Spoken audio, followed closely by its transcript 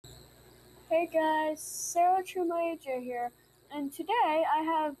Hey guys, Sarah True Major here, and today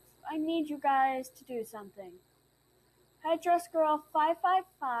I need you guys to do something.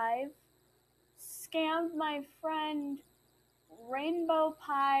 headdressgirl555 scammed my friend Rainbow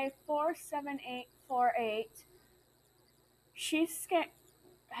Pie 47848.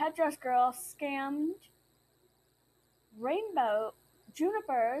 Headdress Girl scammed Rainbow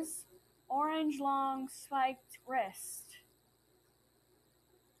Juniper's orange long spiked wrist.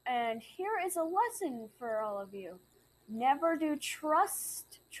 And here is a lesson for all of you. Never do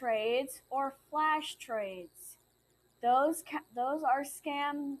trust trades or flash trades. Those are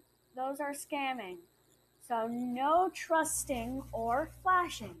scamming. So no trusting or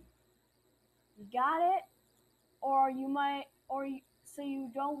flashing. You got it? So you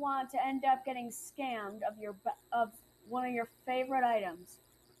don't want to end up getting scammed of one of your favorite items.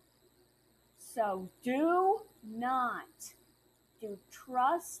 So do not do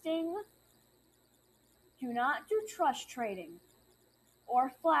not do trust trading or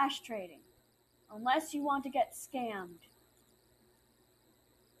flash trading unless you want to get scammed.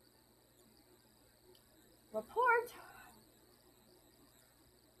 Report.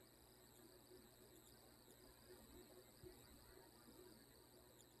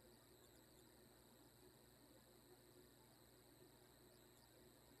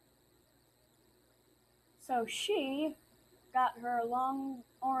 So she got her long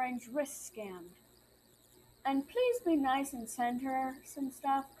orange wrist scammed. And please be nice and send her some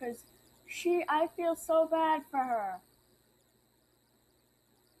stuff, because I feel so bad for her.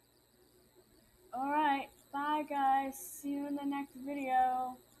 Alright, bye guys. See you in the next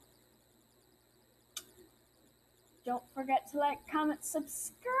video. Don't forget to like, comment,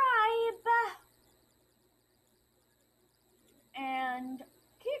 subscribe. And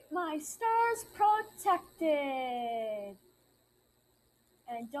keep my stars protected.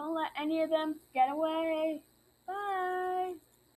 And don't let any of them get away.